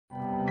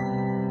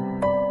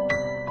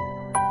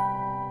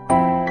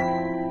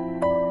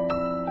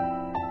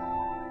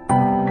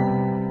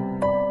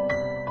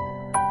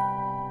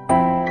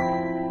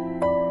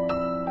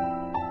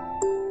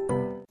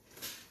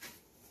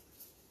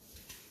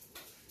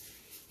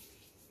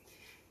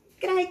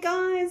G'day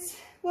guys,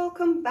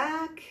 welcome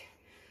back.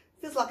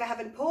 Feels like I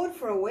haven't poured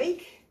for a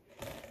week.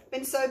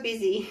 Been so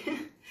busy.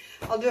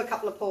 I'll do a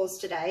couple of pours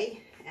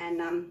today, and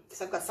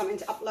so I've got something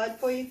to upload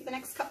for you for the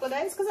next couple of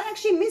days because I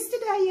actually missed a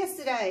day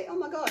yesterday. Oh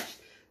my gosh,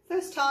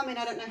 first time in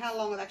I don't know how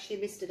long I've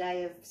actually missed a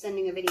day of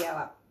sending a video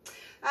up.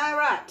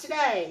 Alright,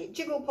 today,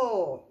 jiggle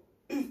pour.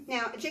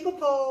 Now, a jiggle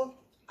pour,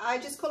 I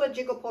just call it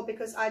jiggle pour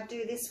because I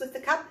do this with the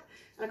cup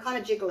and I kind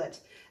of jiggle it.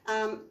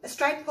 A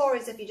straight pour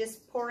is if you're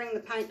just pouring the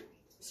paint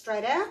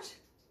straight out,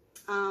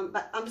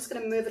 but I'm just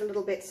going to move it a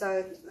little bit,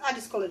 so I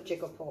just call it a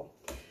jiggle pour.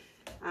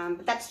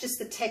 But that's just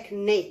the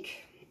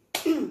technique.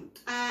 And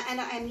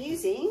I am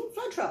using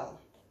Floetrol.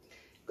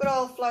 Good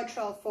old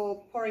Floetrol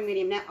for pouring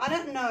medium. Now, I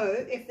don't know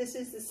if this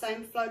is the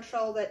same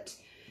Floetrol that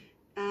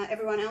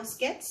everyone else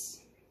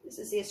gets. This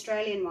is the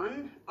Australian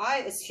one. I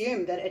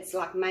assume that it's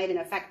like made in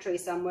a factory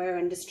somewhere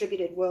and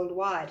distributed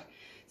worldwide.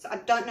 So I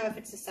don't know if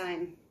it's the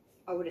same.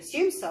 I would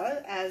assume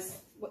so, as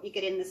what you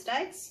get in the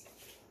States.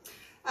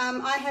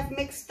 I have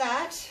mixed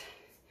that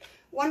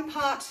 1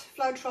 part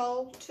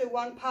Floetrol to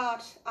 1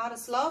 part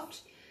Artists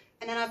Loft,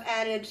 and then I've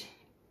added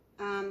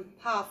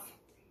half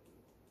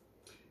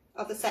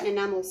of the satin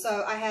enamel.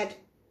 So I had,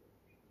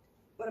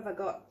 what have I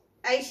got?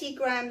 80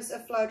 grams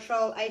of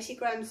Floetrol, 80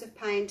 grams of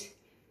paint,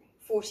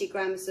 40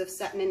 grams of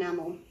satin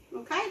enamel.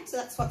 Okay, so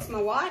that's what's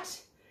my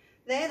white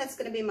there. That's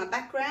going to be my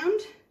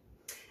background.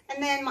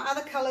 And then my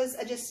other colours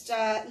are just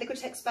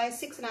Liquitex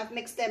Basics, and I've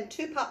mixed them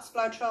 2 parts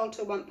Floetrol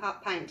to 1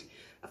 part paint.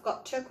 I've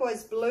got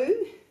turquoise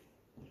blue,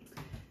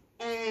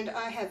 and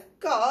I have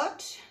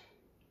got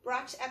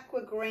bright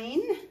aqua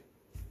green,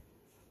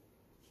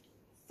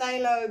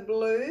 phthalo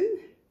blue,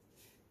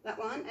 that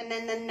one, and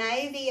then the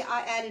navy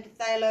I added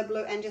phthalo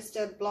blue and just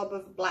a blob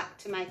of black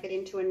to make it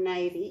into a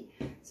navy.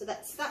 So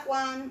that's that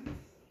one.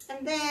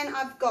 And then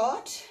I've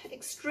got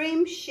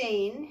Extreme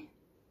Sheen,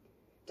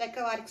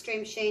 Decoart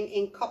Extreme Sheen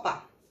in copper.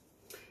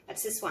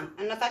 That's this one,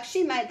 and I've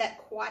actually made that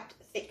quite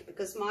thick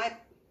because my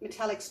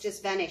metallics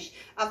just vanish.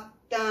 I've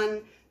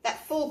done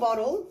that full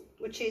bottle,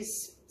 which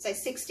is say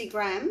 60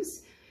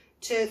 grams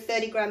to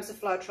 30 grams of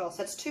Floetrol.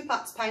 So it's 2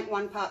 parts paint,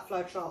 1 part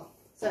Floetrol.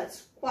 So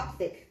it's quite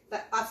thick,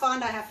 but I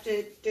find I have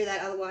to do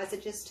that, otherwise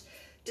it just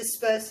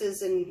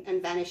disperses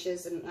and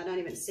vanishes, and I don't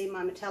even see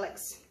my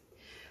metallics.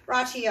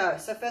 Rightio,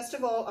 so first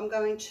of all I'm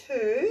going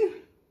to,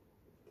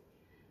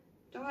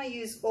 don't want to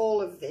use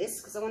all of this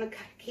because I want to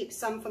keep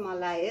some for my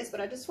layers, but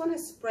I just want to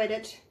spread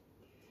it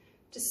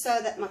just so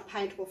that my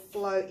paint will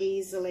flow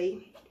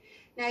easily.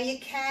 Now you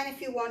can,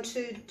 if you want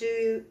to,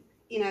 do,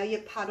 you know,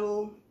 your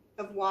puddle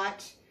of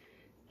white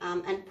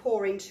and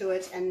pour into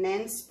it and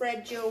then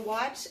spread your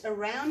white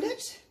around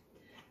it.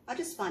 I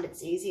just find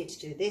it's easier to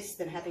do this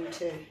than having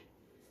to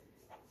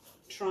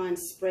try and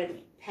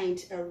spread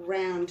paint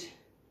around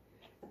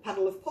a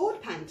puddle of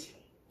poured paint.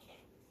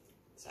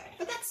 So,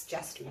 but that's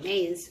just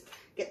me.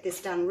 Get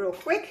this done real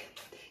quick.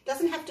 It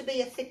doesn't have to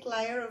be a thick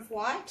layer of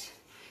white.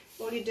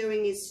 All you're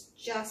doing is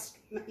just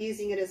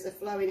using it as a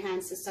flow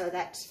enhancer so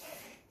that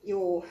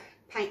your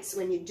paints,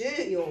 when you do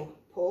your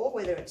pour,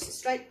 whether it's a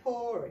straight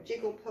pour or a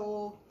jiggle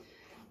pour,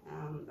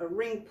 a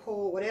ring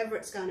pour, whatever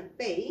it's going to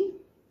be,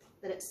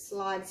 that it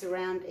slides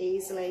around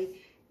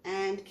easily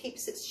and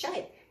keeps its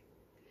shape.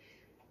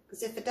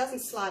 Because if it doesn't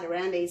slide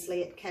around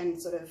easily, it can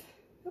sort of,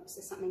 oops,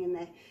 there's something in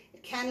there,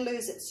 it can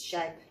lose its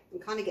shape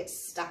and kind of get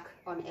stuck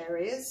on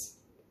areas,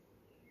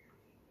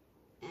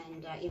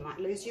 and you might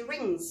lose your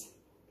rings.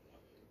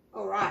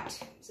 All right,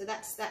 so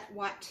that's that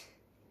white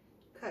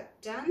coat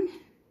done.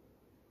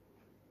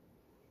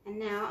 And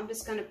now I'm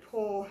just going to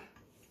pour,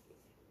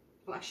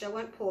 well actually I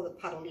won't pour the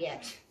puddle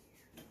yet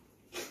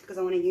because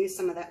I want to use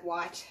some of that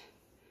white.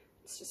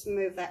 Let's just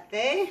move that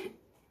there.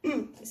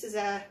 This is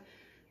a,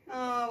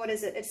 oh, what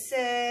is it? It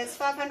says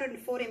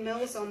 540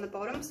 mils on the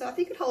bottom, so I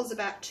think it holds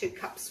about 2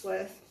 cups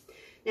worth.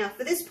 Now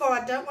for this pour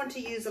I don't want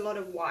to use a lot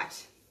of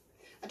white.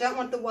 I don't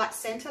want the white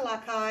center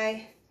like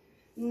I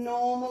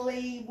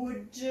normally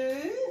would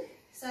do.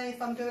 Say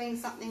if I'm doing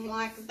something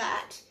like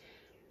that,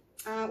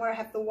 where I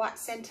have the white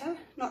center,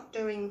 not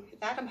doing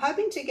that. I'm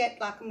hoping to get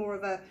like more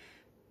of a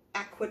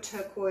aqua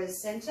turquoise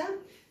center,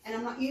 and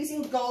I'm not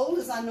using gold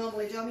as I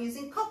normally do, I'm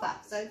using copper.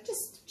 So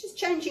just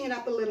changing it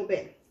up a little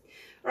bit.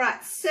 All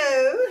right, so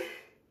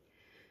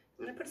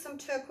I'm going to put some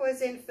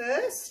turquoise in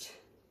first.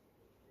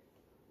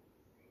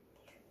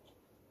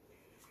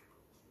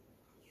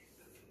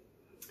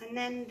 And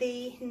then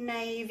the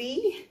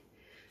navy.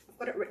 I've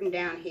got it written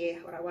down here,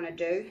 what I want to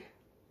do.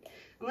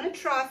 I'm going to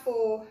try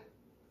for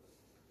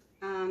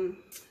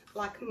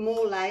like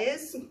more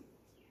layers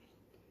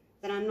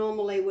than I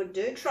normally would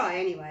do. Try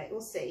anyway, we'll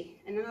see.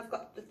 And then I've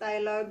got the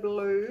phthalo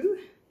blue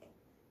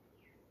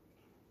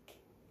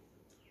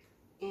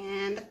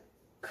and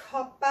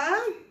copper.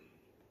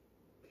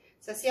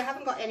 So see, I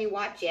haven't got any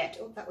white yet.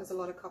 Oh, that was a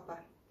lot of copper.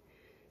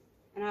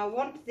 And I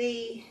want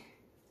the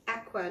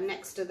aqua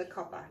next to the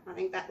copper. I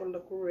think that will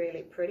look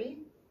really pretty.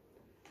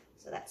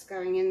 So that's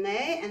going in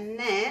there, and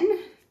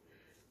then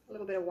a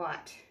little bit of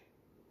white.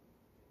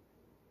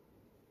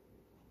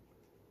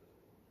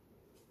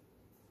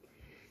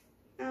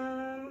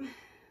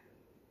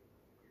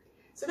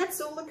 So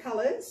that's all the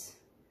colours.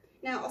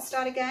 Now I'll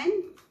start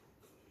again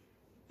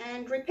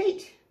and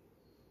repeat.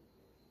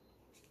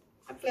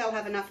 Hopefully I'll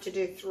have enough to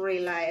do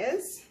 3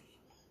 layers.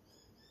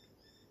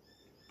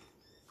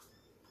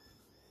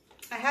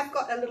 I have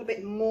got a little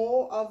bit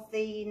more of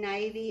the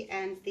navy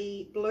and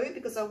the blue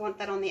because I want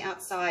that on the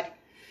outside.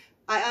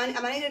 I'm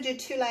only going to do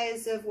 2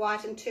 layers of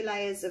white and 2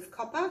 layers of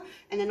copper,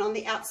 and then on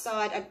the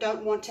outside I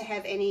don't want to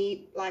have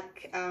any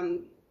like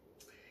you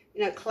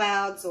know,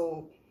 clouds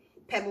or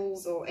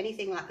pebbles or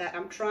anything like that.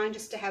 I'm trying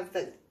just to have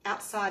the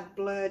outside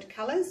blurred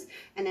colours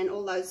and then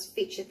all those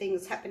feature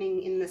things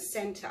happening in the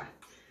centre.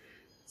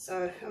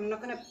 So I'm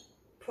not going to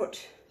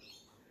put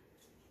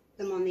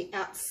them on the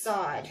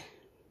outside.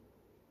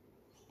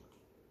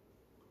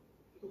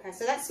 Okay,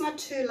 so that's my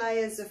 2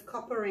 layers of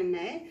copper in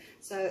there.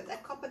 So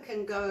that copper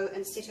can go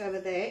and sit over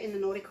there in the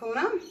naughty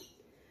corner.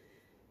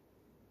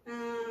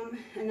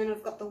 And then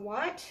I've got the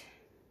white.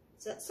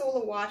 So that's all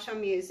the white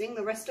I'm using.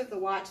 The rest of the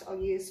white I'll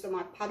use for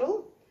my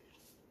puddle.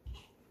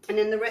 And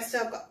then the rest,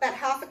 I've got about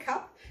half a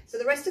cup. So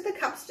the rest of the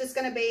cup's just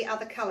going to be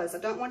other colours. I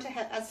don't want to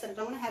have, as I said, I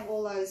don't want to have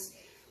all those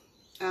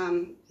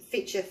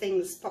feature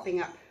things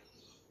popping up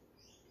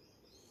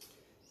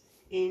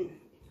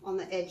on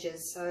the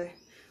edges. So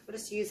I'll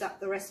just use up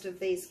the rest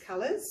of these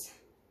colours.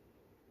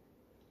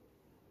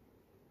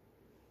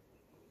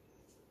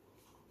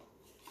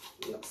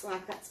 Looks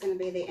like that's going to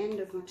be the end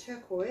of my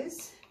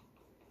turquoise.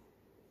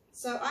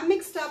 So I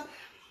mixed up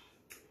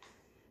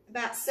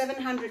about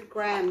 700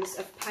 grams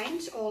of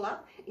paint all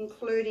up,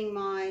 including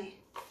my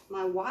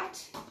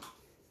white.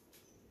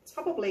 It's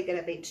probably going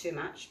to be too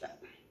much,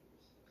 but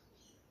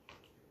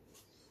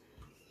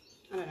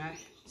I don't know.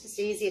 It's just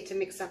easier to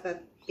mix up a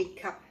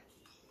big cup.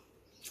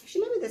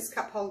 Actually, maybe this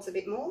cup holds a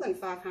bit more than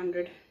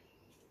 500.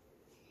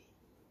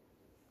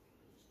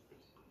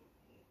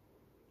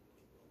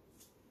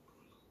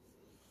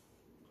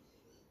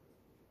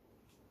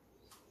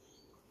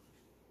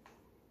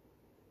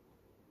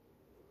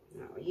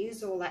 I'll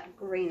use all that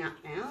green up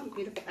now,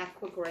 beautiful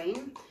aqua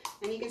green.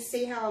 And you can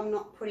see how I'm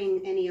not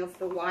putting any of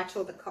the white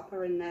or the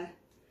copper in the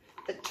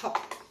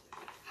top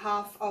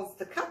half of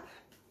the cup.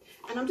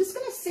 And I'm just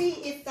going to see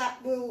if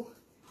that will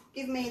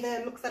give me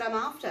the look that I'm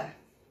after.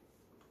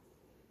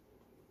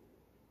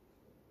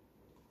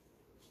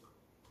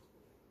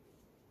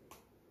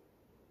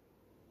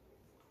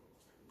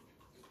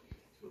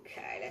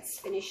 Okay, let's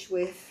finish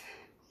with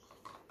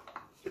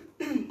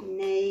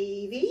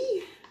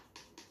navy.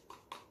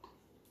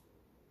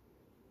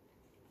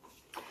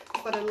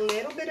 I've got a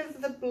little bit of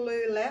the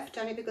blue left,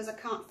 only because I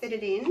can't fit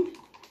it in.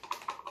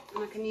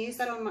 And I can use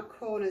that on my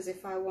corners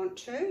if I want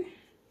to.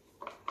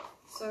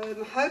 So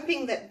I'm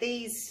hoping that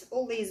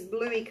all these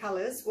bluey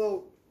colours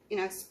will, you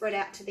know, spread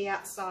out to the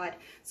outside.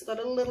 So I've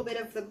got a little bit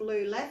of the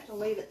blue left, I'll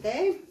leave it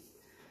there.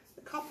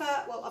 The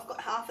copper, well, I've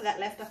got half of that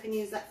left, I can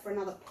use that for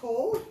another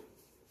pour.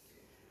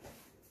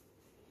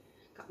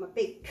 Got my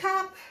big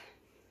cup,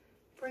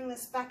 bring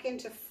this back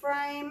into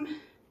frame.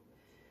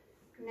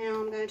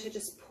 Now I'm going to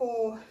just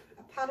pour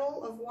a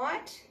puddle of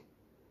white.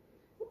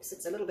 Oops,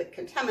 it's a little bit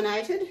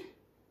contaminated.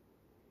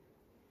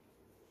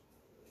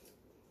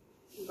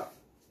 I've got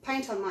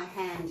paint on my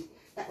hand,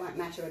 that won't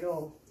matter at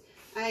all.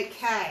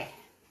 Okay.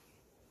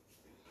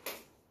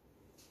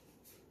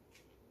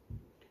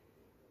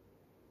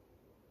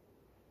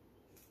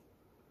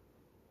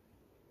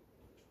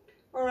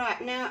 All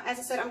right, now, as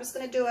I said, I'm just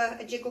going to do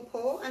a jiggle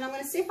pour, and I'm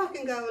going to see if I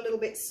can go a little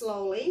bit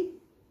slower.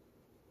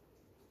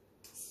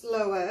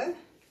 I'll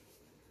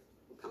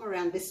come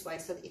around this way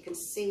so that you can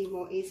see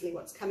more easily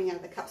what's coming out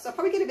of the cup. So I'll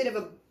probably get a bit of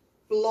a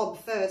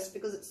blob first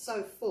because it's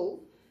so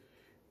full.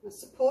 I'll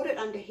support it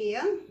under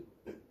here.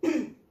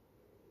 And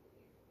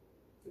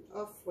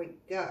off we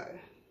go.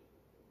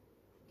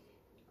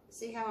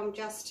 See how I'm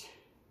just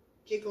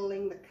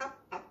jiggling the cup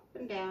up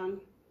and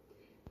down,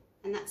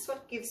 and that's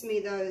what gives me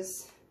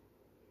those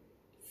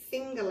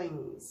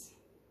fingerlings.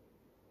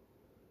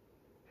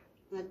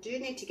 And I do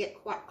need to get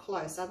quite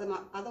close,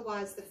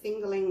 otherwise the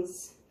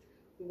fingerlings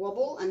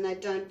wobble and they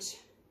don't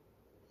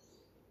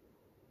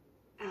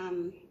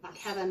like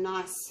have a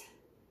nice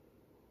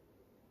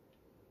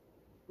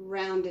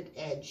rounded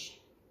edge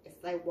if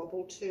they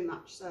wobble too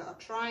much. So I'll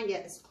try and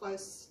get as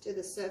close to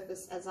the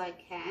surface as I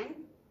can.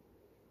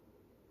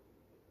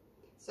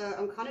 So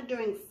I'm kind of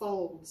doing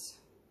folds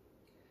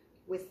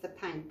with the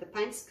paint. The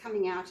paint's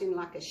coming out in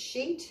like a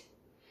sheet,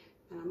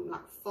 and I'm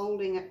like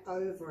folding it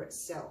over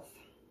itself.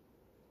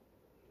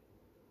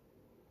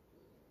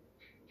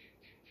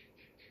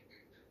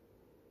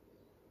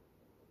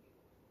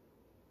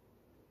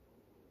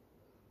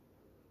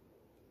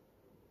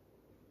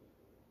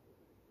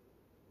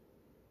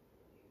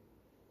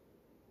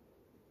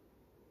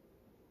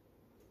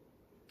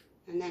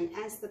 And then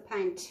as the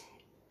paint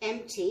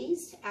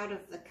empties out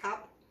of the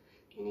cup,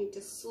 you need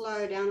to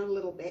slow down a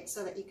little bit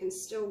so that you can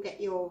still get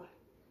your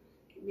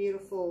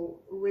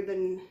beautiful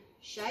ribbon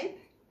shape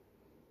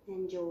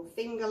and your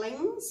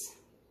fingerlings.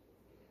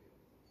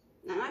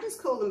 Now I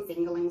just call them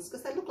fingerlings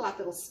because they look like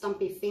little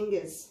stumpy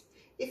fingers.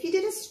 If you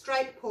did a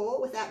straight pour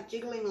without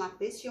jiggling like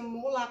this, you're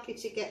more likely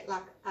to get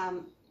like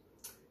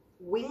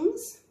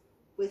wings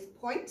with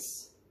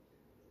points,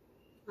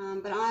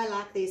 but I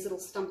like these little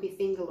stumpy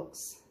finger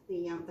looks,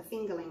 the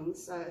fingerlings,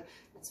 so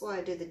that's why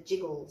I do the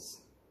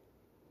jiggles,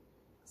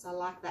 because I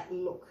like that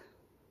look.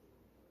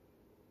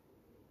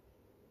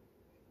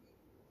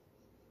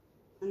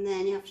 And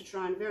then you have to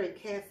try and very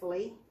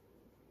carefully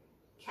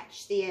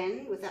catch the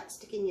end without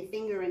sticking your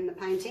finger in the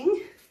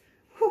painting.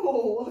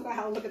 Oh,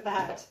 wow, look at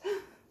that.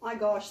 My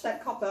gosh,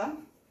 that copper.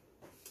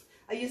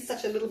 I used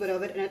such a little bit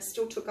of it and it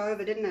still took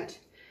over, didn't it?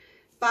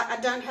 But I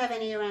don't have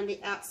any around the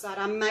outside.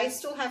 I may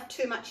still have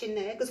too much in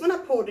there because when I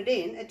poured it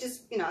in, it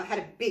just, you know, I had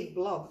a big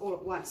blob all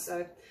at once.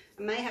 So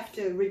I may have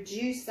to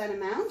reduce that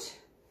amount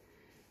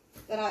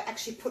that I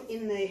actually put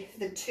in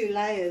the 2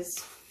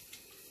 layers.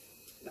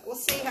 But we'll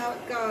see how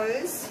it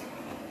goes.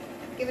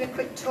 Give it a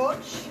quick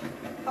torch,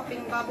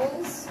 popping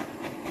bubbles.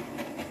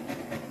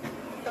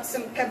 Got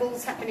some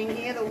pebbles happening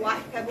here, the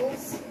white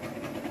pebbles.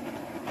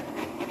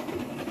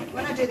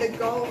 When I do the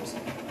gold,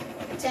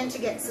 I tend to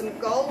get some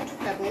gold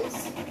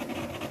pebbles.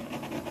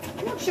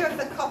 I'm not sure if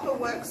the copper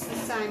works the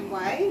same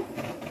way.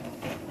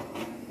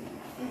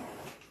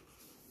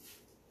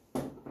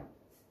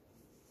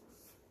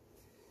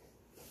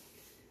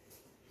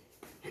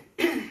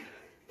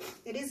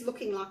 It is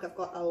looking like I've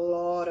got a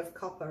lot of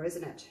copper,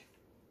 isn't it?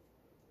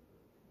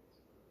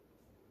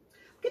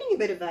 I'm getting a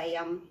bit of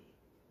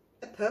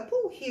a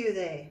purple hue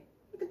there.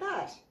 Look at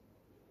that.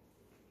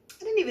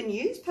 I didn't even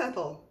use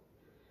purple.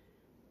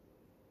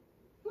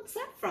 What's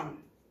that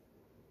from?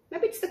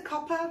 Maybe it's the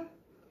copper.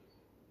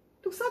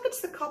 Looks like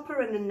it's the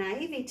copper and the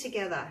navy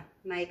together,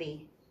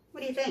 maybe.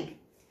 What do you think?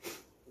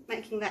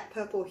 Making that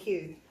purple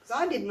hue. Because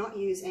I did not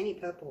use any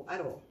purple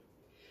at all.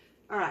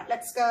 Alright,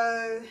 let's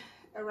go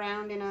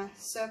around in a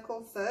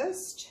circle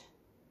first.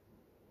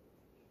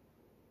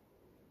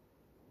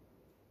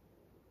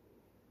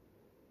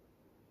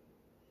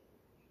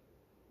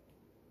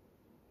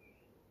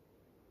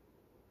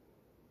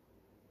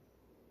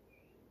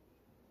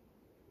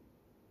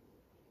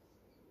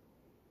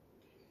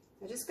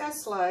 So just go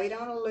slow, you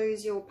don't want to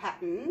lose your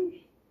pattern.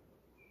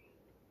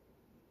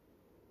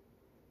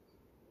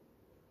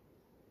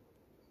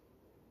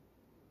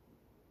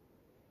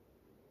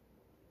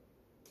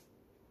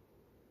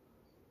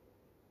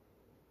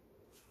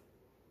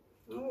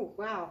 Oh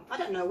wow, I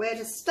don't know where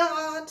to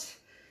start.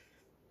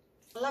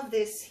 I love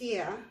this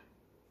here.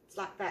 It's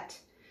like that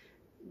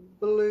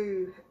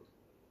blue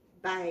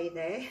bay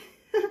there.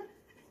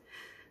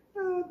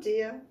 Oh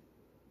dear.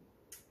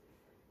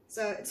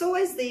 So it's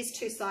always these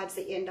 2 sides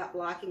that you end up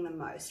liking the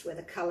most, where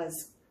the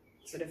colours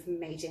sort of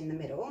meet in the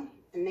middle.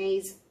 And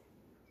these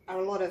are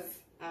a lot of,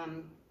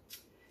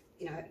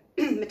 you know,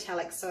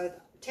 metallic, so I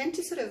tend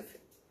to sort of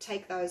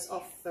take those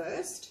off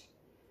first.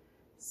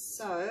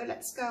 So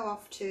let's go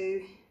off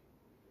to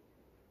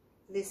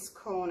this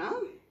corner.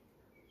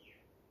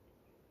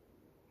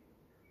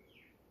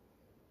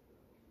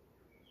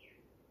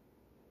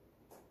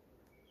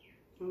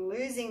 I'm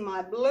losing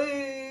my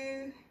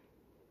blue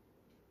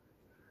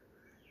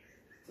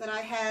that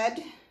I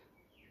had.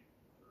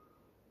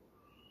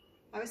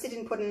 I obviously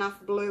didn't put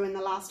enough blue in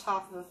the last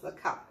half of the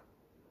cup.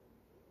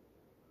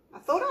 I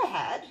thought I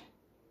had,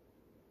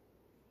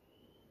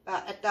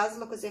 but it does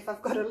look as if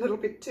I've got a little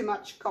bit too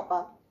much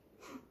copper.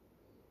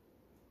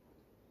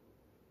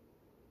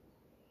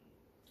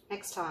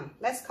 Next time,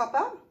 less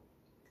copper,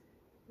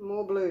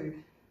 more blue.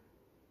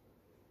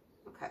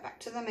 Okay,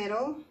 back to the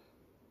middle.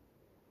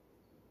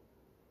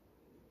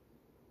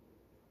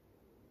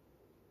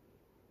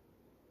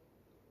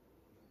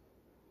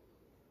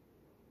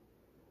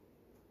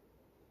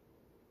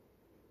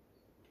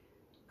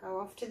 Go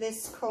off to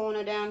this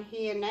corner down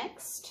here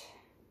next,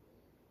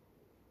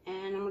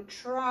 and I'm going to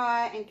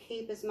try and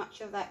keep as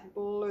much of that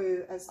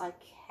blue as I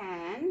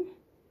can.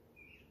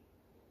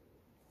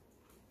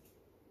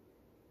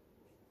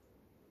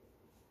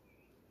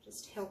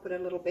 Just help it a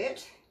little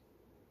bit,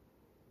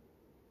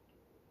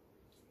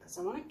 because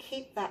I want to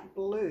keep that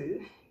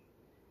blue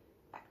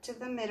back to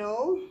the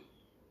middle.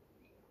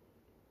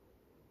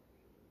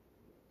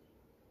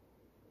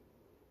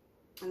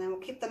 And then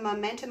we'll keep the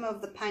momentum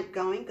of the paint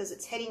going because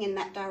it's heading in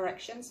that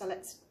direction. So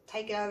let's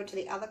take it over to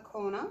the other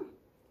corner.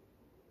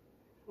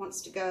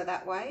 Wants to go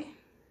that way.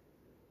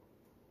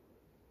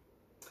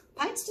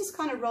 Paint's just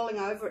kind of rolling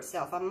over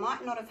itself. I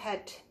might not have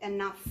had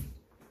enough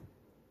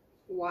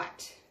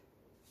white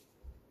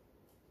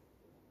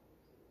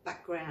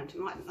background.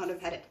 Might not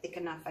have had it thick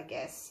enough, I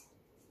guess.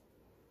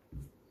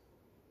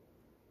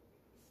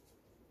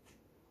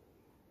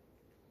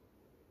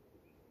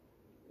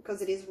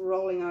 Because it is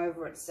rolling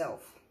over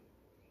itself.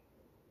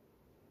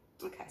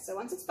 Okay, so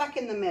once it's back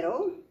in the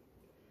middle,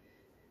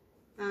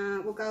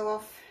 we'll go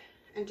off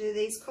and do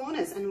these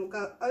corners, and we'll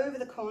go over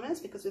the corners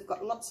because we've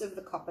got lots of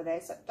the copper there,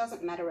 so it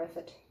doesn't matter if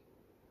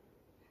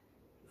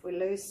we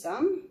lose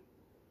some.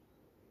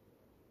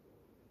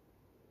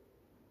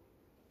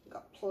 We've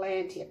got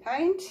plenty of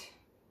paint.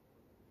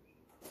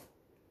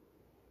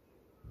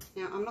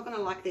 Now I'm not going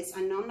to like this.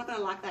 I know I'm not going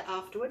to like that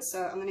afterwards,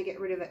 so I'm going to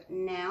get rid of it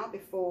now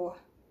before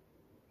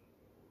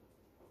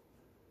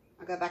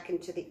I go back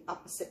into the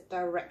opposite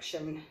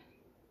direction.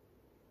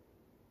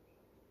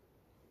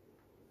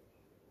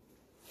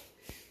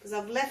 because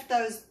I've left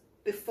those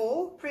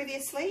before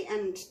previously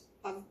and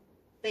I've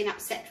been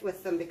upset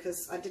with them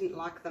because I didn't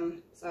like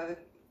them, so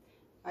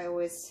I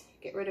always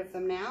get rid of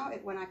them now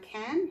when I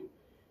can.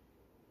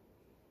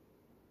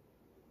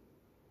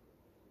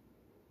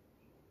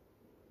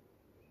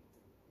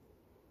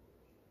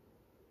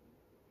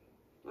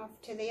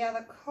 Off to the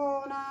other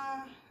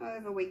corner,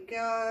 over we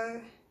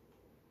go.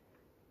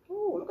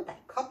 Oh, look at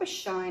that copper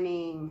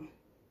shining.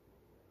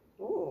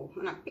 Oh,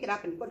 when I pick it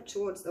up and put it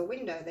towards the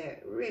window there,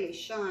 it really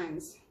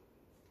shines.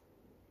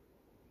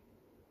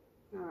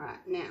 All right,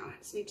 now I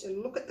just need to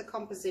look at the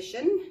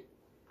composition.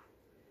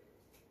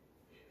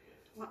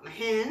 Wipe my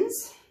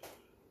hands.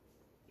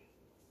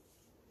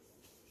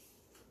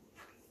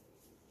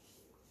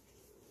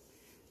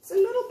 It's a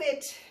little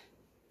bit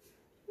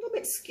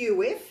skew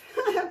with.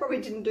 I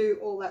probably didn't do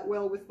all that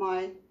well with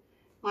my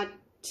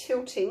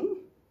tilting,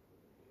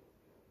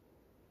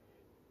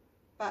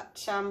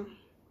 but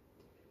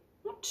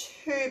not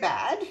too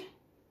bad.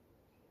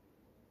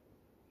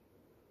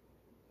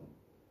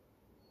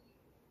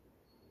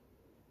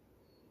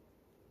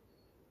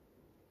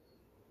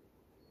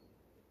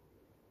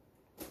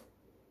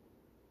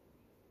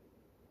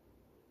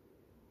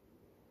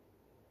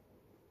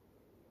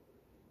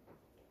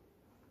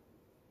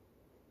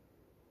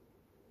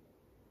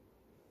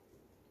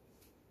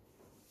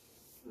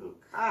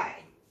 Okay,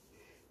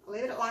 I'll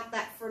leave it like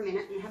that for a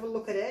minute and have a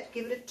look at it,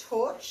 give it a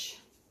torch.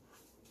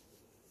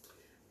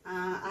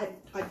 I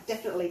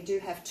definitely do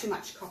have too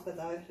much copper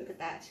though, look at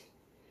that.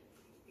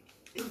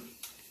 Let's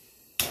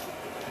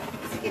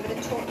give it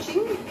a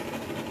torching,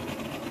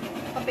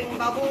 popping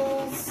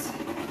bubbles.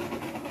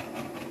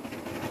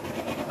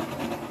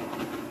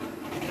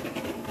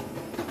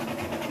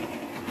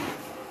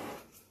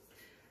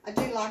 I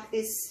do like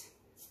this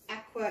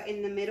aqua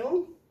in the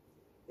middle,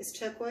 this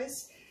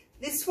turquoise.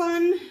 This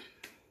one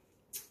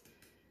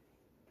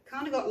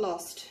kind of got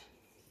lost.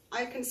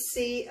 I can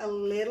see a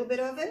little bit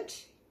of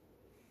it,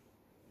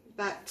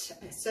 but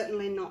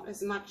certainly not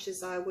as much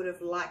as I would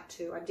have liked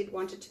to. I did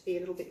want it to be a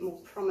little bit more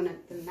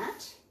prominent than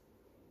that.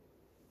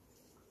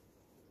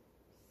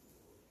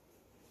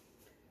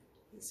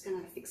 I'm just going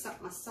to fix up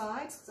my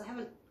sides because I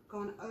haven't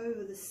gone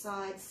over the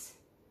sides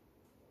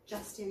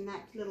just in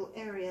that little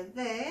area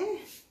there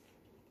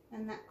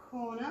and that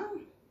corner.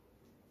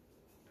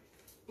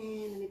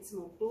 And I need some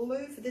more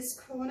blue for this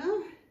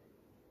corner.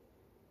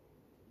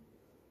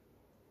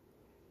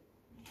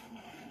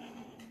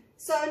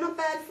 So not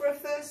bad for a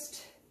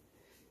first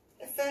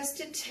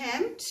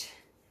attempt.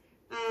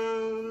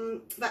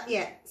 But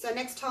yeah, so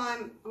next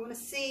time I want to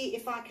see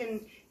if I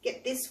can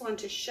get this one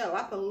to show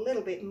up a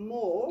little bit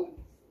more.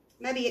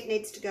 Maybe it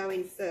needs to go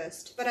in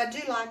first. But I do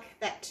like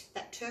that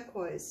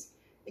turquoise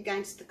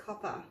against the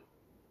copper.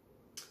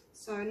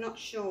 So I'm not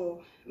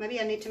sure. Maybe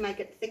I need to make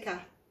it thicker.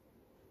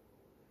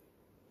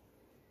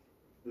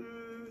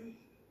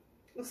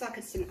 Looks like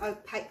it's an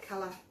opaque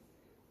colour.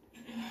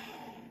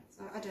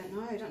 So I don't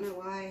know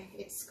why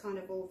it's kind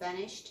of all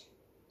vanished.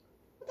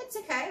 But that's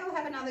okay, I'll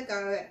have another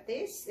go at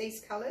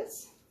these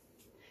colours,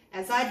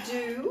 as I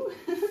do.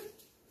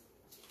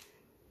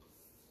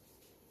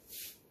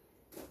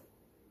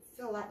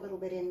 Fill that little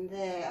bit in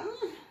there.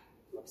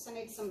 Whoops, I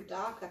need some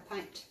darker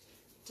paint,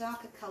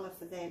 darker colour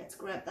for there. Let's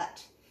grab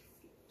that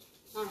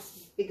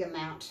nice big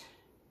amount.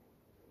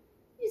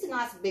 Use a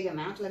nice big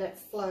amount, let it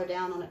flow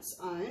down on its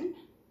own.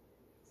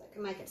 So it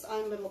can make its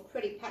own little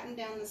pretty pattern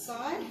down the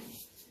side.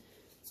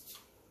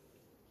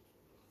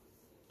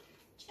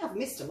 Gee, I've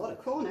missed a lot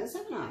of corners,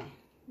 haven't I? I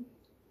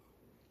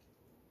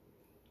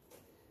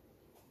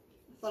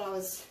thought I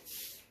was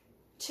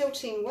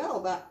tilting well,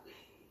 but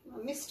I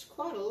missed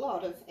quite a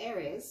lot of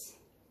areas.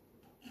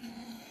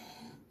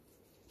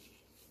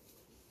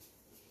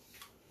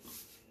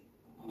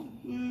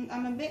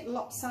 I'm a bit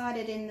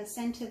lopsided in the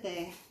centre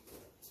there.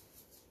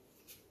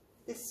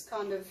 This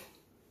kind of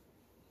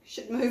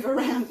should move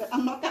around, but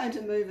I'm not going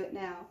to move it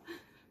now.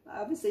 I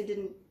obviously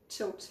didn't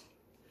tilt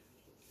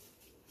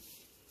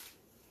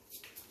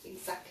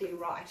exactly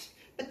right.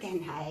 But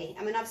then, hey,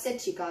 I mean, I've said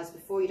to you guys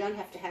before, you don't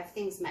have to have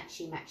things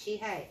matchy-matchy.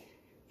 Hey,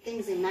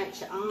 things in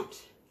nature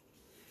aren't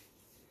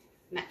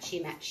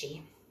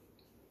matchy-matchy.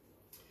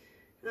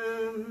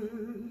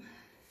 I'm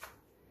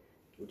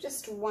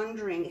just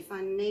wondering if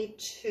I need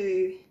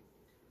to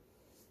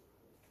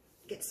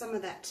get some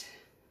of that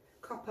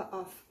copper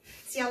off.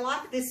 See, I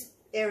like this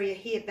area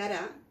here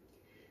better,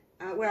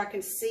 where I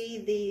can see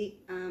the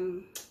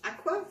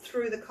aqua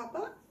through the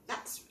copper.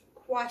 That's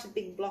quite a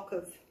big block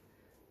of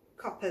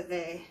copper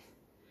there.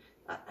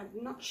 But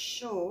I'm not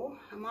sure.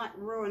 I might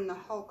ruin the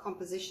whole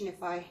composition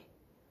if I,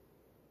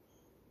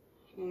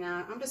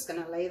 I'm just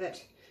going to leave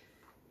it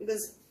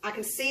because I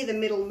can see the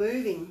middle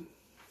moving.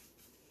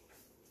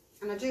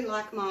 And I do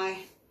like my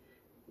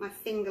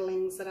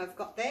fingerlings that I've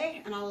got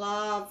there, and I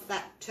love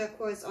that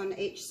turquoise on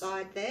each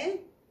side there.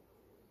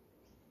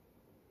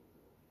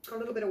 Got a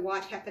little bit of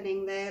white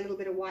happening there, a little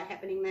bit of white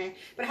happening there,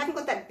 but I haven't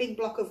got that big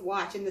block of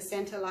white in the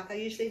center like I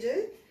usually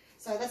do.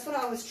 So that's what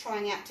I was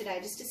trying out today,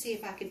 just to see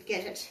if I could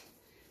get it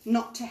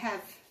not to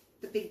have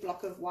the big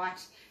block of white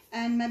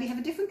and maybe have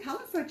a different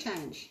colour for a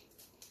change.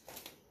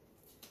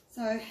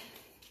 So,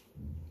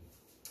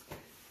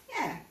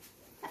 yeah,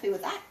 happy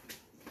with that.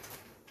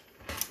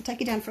 I'll take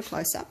you down for a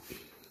close-up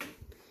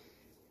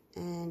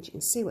and you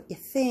can see what you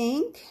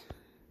think.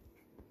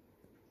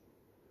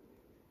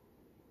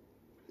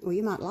 Well,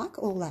 you might like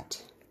all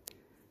that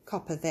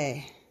copper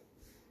there.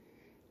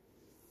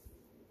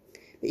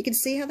 But you can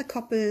see how the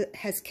copper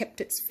has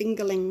kept its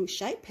fingerling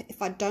shape.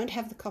 If I don't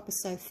have the copper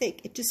so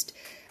thick, it just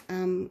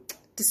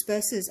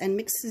disperses and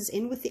mixes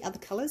in with the other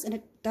colours and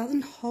it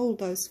doesn't hold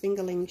those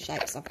fingerling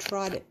shapes. I've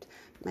tried it,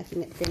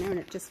 making it thinner, and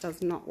it just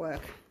does not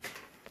work.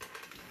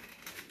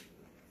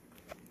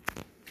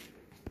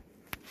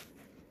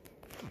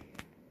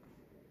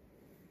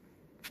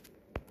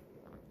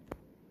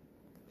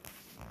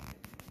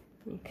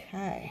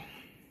 Okay.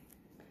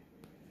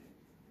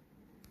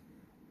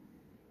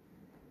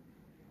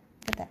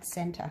 At that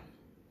centre.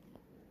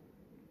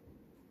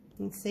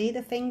 You can see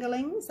the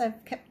fingerlings, they've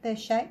kept their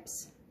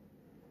shapes.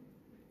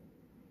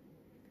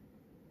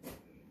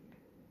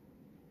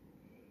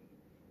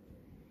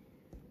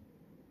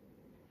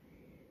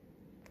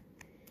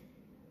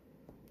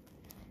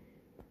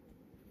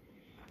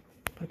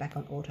 Put it back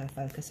on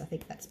autofocus, I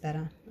think that's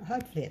better.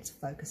 Hopefully it's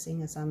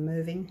focusing as I'm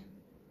moving.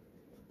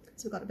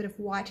 So we've got a bit of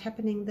white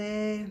happening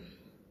there.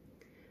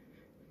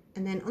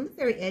 And then on the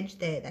very edge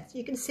there, that's,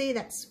 you can see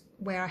that's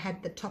where I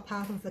had the top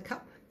half of the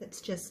cup.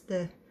 That's just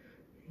the,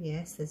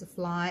 yes, there's a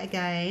fly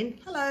again.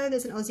 Hello,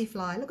 there's an Aussie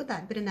fly. Look at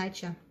that, bit of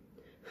nature.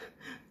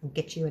 I'll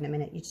get you in a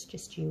minute,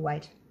 just you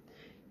wait.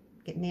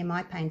 Get near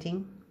my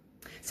painting.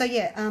 So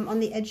yeah,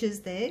 on the edges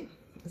there,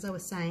 as I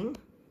was saying,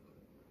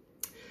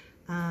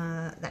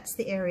 that's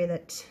the area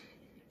that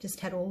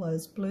just had all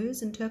those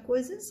blues and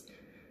turquoises.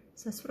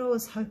 So that's what I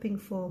was hoping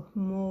for,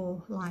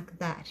 more like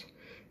that.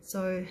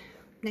 So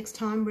next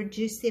time,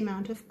 reduce the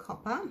amount of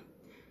copper.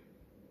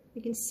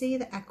 You can see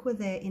the aqua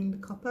there in the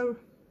copper.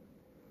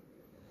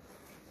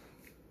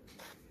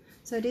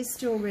 So it is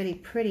still really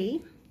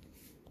pretty.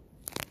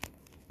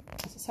 I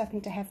was just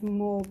hoping to have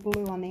more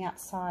blue on the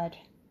outside.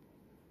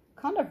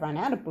 Kind of run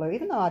out of blue,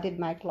 even though I did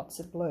make lots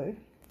of blue.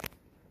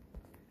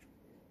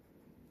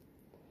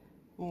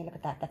 Yeah, look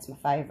at that. That's my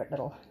favourite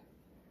little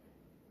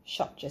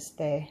shot just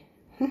there.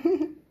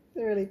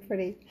 Really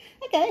pretty.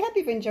 Okay, hope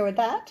you've enjoyed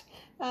that.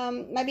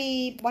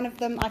 Maybe one of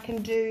them I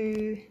can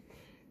do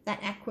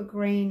that aqua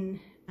green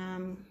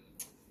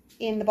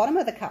in the bottom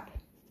of the cup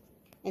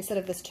instead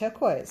of this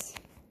turquoise.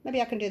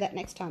 Maybe I can do that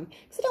next time,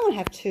 because I don't want to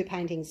have two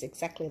paintings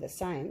exactly the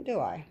same, do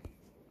I?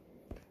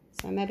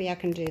 So maybe I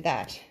can do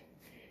that.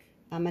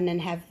 And then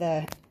have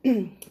the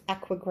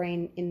aqua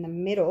green in the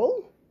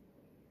middle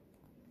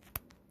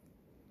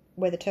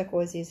where the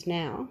turquoise is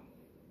now.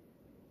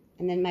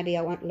 And then maybe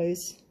I won't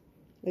lose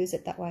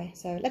it that way.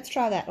 So let's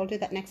try that. I'll do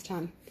that next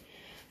time.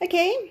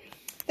 Okay,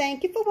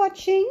 thank you for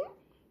watching.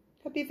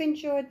 Hope you've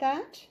enjoyed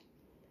that.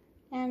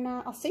 And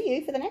I'll see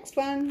you for the next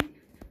one.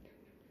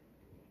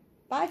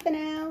 Bye for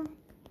now.